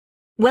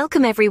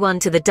Welcome everyone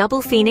to the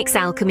Double Phoenix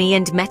Alchemy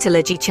and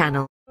Metallurgy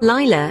channel.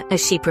 Lila,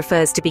 as she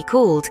prefers to be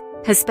called,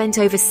 has spent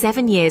over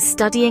 7 years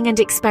studying and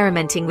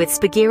experimenting with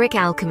spagyric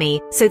alchemy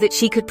so that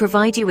she could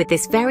provide you with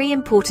this very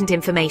important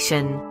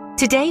information.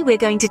 Today we're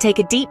going to take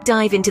a deep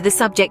dive into the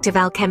subject of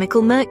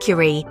alchemical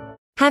mercury.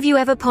 Have you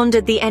ever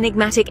pondered the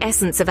enigmatic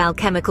essence of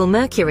alchemical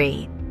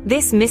mercury?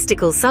 This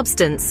mystical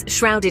substance,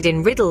 shrouded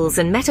in riddles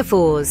and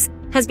metaphors,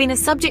 has been a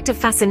subject of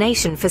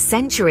fascination for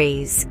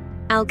centuries.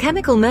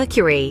 Alchemical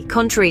mercury,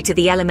 contrary to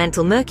the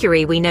elemental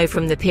mercury we know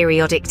from the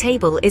periodic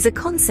table, is a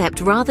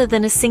concept rather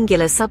than a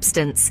singular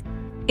substance.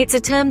 It's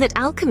a term that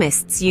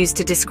alchemists use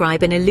to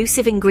describe an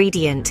elusive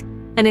ingredient,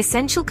 an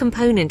essential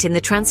component in the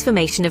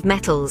transformation of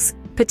metals,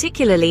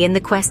 particularly in the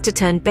quest to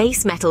turn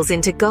base metals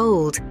into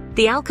gold.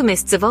 The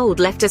alchemists of old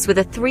left us with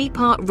a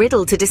three-part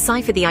riddle to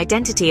decipher the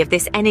identity of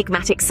this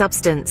enigmatic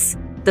substance.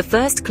 The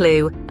first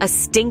clue, a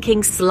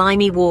stinking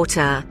slimy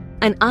water.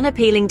 An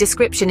unappealing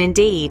description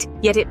indeed,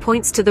 yet it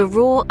points to the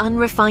raw,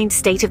 unrefined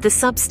state of the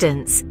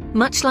substance,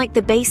 much like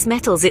the base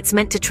metals it's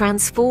meant to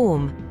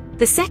transform.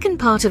 The second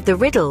part of the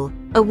riddle,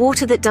 a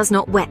water that does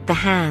not wet the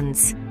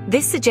hands.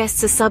 This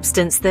suggests a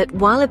substance that,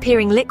 while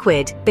appearing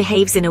liquid,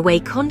 behaves in a way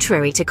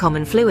contrary to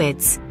common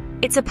fluids.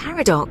 It's a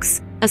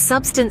paradox, a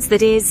substance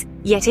that is,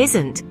 yet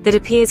isn't, that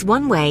appears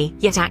one way,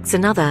 yet acts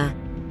another.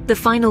 The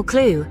final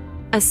clue,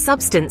 a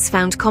substance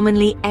found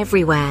commonly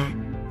everywhere.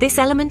 This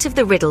element of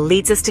the riddle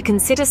leads us to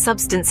consider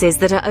substances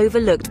that are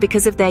overlooked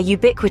because of their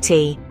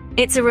ubiquity.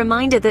 It's a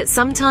reminder that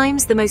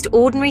sometimes the most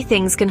ordinary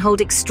things can hold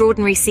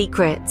extraordinary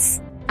secrets.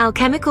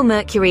 Alchemical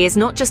mercury is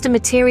not just a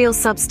material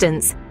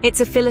substance,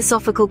 it's a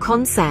philosophical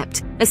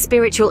concept, a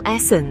spiritual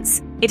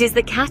essence. It is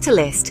the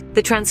catalyst,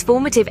 the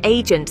transformative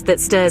agent that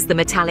stirs the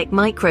metallic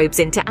microbes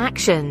into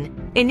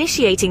action,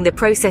 initiating the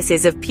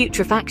processes of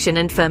putrefaction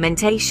and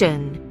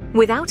fermentation.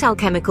 Without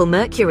alchemical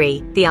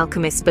mercury, the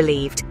alchemists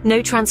believed,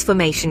 no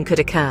transformation could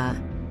occur.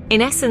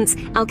 In essence,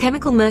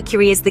 alchemical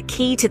mercury is the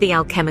key to the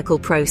alchemical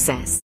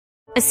process.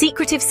 A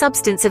secretive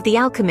substance of the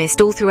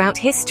alchemist all throughout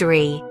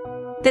history.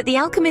 That the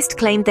alchemist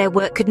claimed their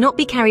work could not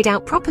be carried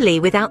out properly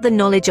without the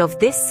knowledge of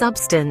this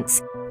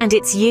substance and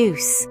its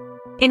use.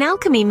 In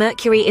alchemy,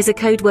 mercury is a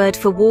code word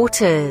for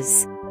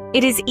waters.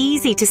 It is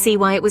easy to see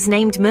why it was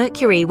named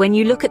mercury when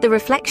you look at the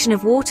reflection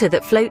of water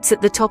that floats at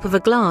the top of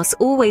a glass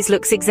always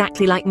looks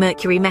exactly like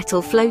mercury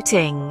metal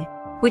floating,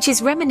 which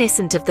is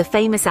reminiscent of the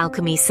famous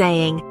alchemy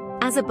saying,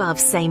 as above,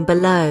 same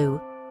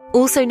below.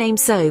 Also named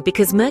so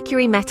because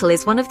mercury metal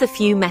is one of the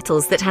few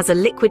metals that has a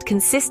liquid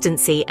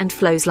consistency and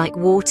flows like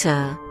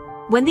water.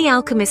 When the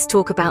alchemists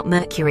talk about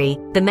mercury,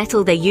 the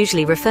metal they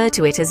usually refer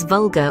to it as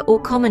vulgar or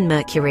common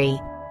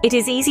mercury. It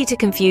is easy to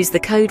confuse the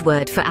code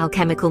word for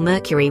alchemical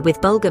mercury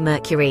with bulgar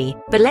mercury,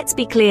 but let's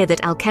be clear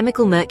that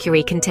alchemical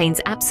mercury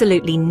contains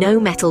absolutely no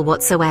metal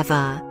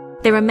whatsoever.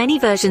 There are many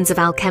versions of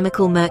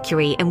alchemical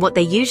mercury, and what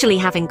they usually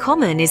have in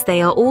common is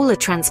they are all a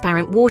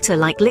transparent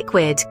water-like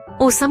liquid,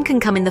 or some can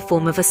come in the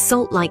form of a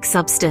salt-like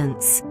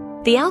substance.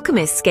 The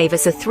alchemists gave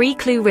us a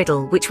 3-clue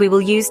riddle which we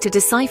will use to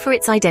decipher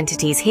its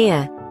identities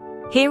here.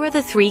 Here are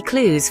the 3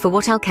 clues for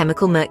what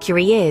alchemical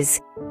mercury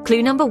is.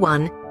 Clue number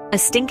 1, a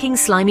stinking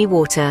slimy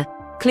water.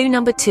 Clue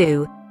number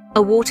 2,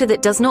 a water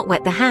that does not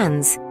wet the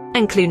hands.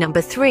 And clue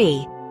number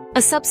 3,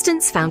 a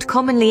substance found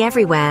commonly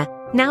everywhere.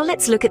 Now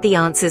let's look at the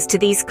answers to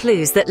these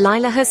clues that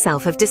Lila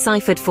herself have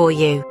deciphered for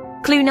you.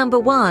 Clue number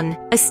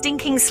 1, a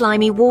stinking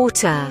slimy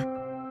water.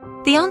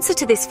 The answer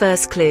to this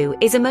first clue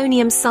is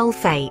ammonium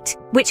sulfate,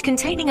 which,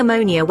 containing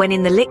ammonia when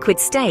in the liquid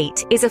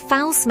state, is a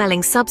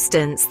foul-smelling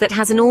substance that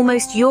has an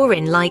almost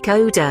urine-like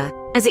odor,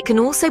 as it can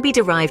also be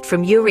derived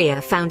from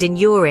urea found in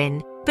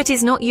urine, but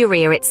is not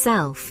urea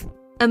itself.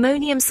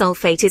 Ammonium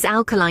sulfate is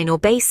alkaline or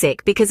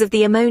basic because of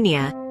the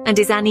ammonia, and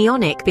is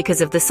anionic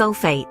because of the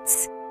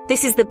sulfates.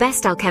 This is the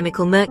best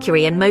alchemical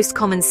mercury and most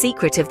common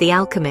secret of the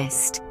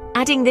alchemist.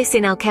 Adding this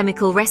in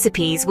alchemical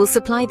recipes will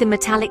supply the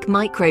metallic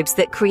microbes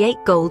that create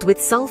gold with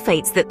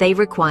sulfates that they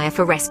require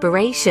for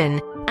respiration,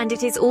 and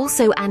it is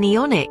also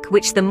anionic,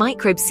 which the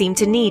microbes seem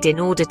to need in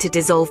order to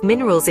dissolve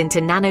minerals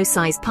into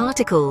nano-sized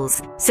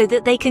particles, so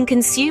that they can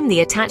consume the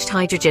attached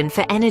hydrogen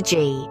for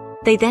energy.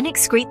 They then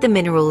excrete the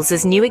minerals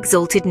as new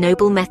exalted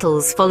noble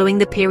metals following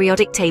the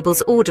periodic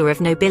table's order of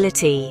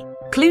nobility.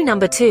 Clue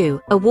number 2,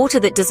 a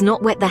water that does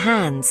not wet the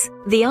hands.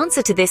 The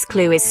answer to this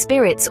clue is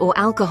spirits or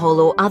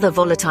alcohol or other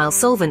volatile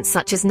solvents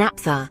such as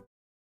naphtha.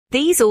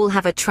 These all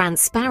have a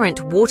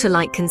transparent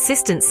water-like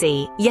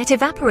consistency, yet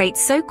evaporate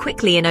so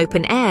quickly in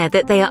open air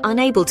that they are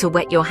unable to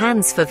wet your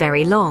hands for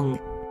very long.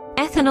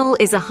 Ethanol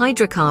is a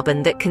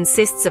hydrocarbon that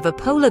consists of a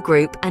polar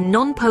group and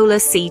non-polar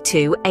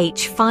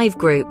C2H5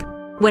 group.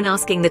 When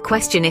asking the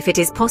question if it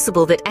is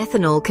possible that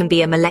ethanol can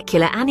be a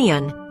molecular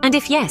anion, and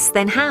if yes,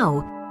 then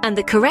how? And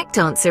the correct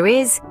answer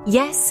is,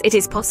 yes, it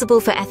is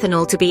possible for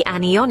ethanol to be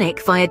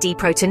anionic via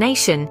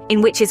deprotonation,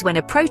 in which is when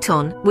a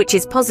proton, which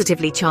is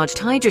positively charged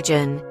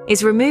hydrogen,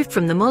 is removed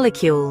from the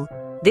molecule.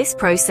 This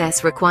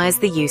process requires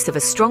the use of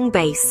a strong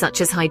base such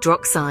as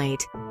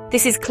hydroxide.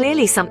 This is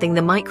clearly something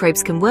the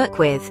microbes can work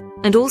with,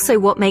 and also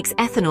what makes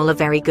ethanol a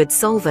very good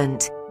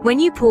solvent. When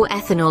you pour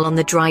ethanol on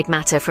the dried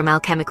matter from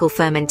alchemical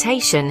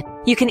fermentation,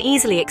 you can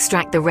easily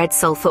extract the red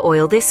sulfur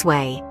oil this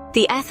way.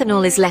 The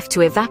ethanol is left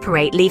to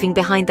evaporate, leaving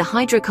behind the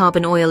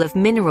hydrocarbon oil of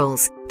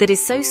minerals that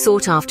is so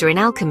sought after in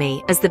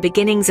alchemy as the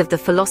beginnings of the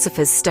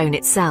philosopher's stone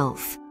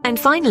itself. And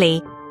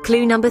finally,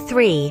 clue number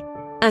 3,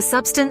 a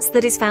substance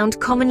that is found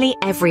commonly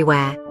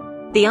everywhere.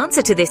 The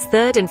answer to this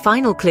third and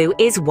final clue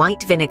is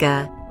white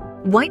vinegar.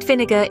 White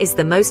vinegar is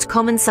the most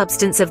common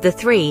substance of the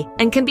 3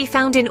 and can be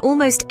found in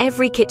almost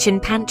every kitchen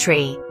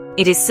pantry.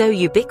 It is so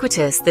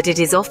ubiquitous that it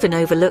is often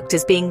overlooked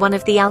as being one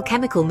of the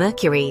alchemical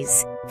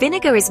mercuries.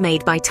 Vinegar is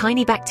made by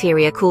tiny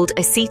bacteria called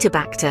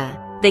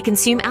acetobacter. They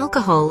consume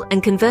alcohol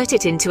and convert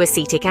it into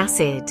acetic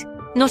acid.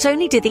 Not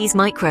only do these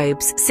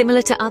microbes,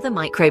 similar to other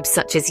microbes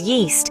such as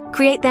yeast,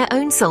 create their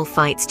own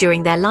sulfites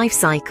during their life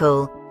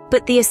cycle,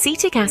 but the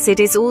acetic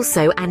acid is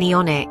also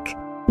anionic.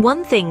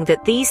 One thing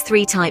that these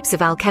 3 types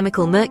of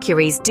alchemical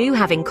mercuries do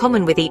have in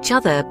common with each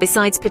other,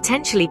 besides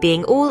potentially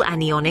being all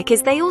anionic,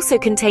 is they also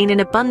contain an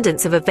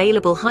abundance of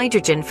available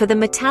hydrogen for the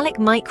metallic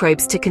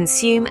microbes to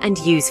consume and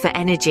use for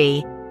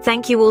energy.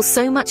 Thank you all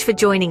so much for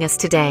joining us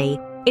today.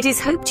 It is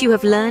hoped you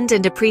have learned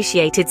and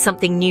appreciated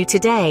something new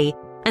today,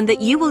 and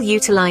that you will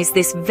utilize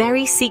this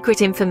very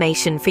secret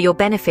information for your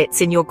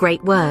benefits in your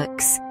great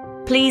works.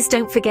 Please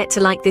don't forget to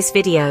like this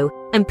video,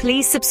 and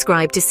please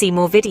subscribe to see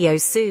more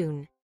videos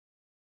soon.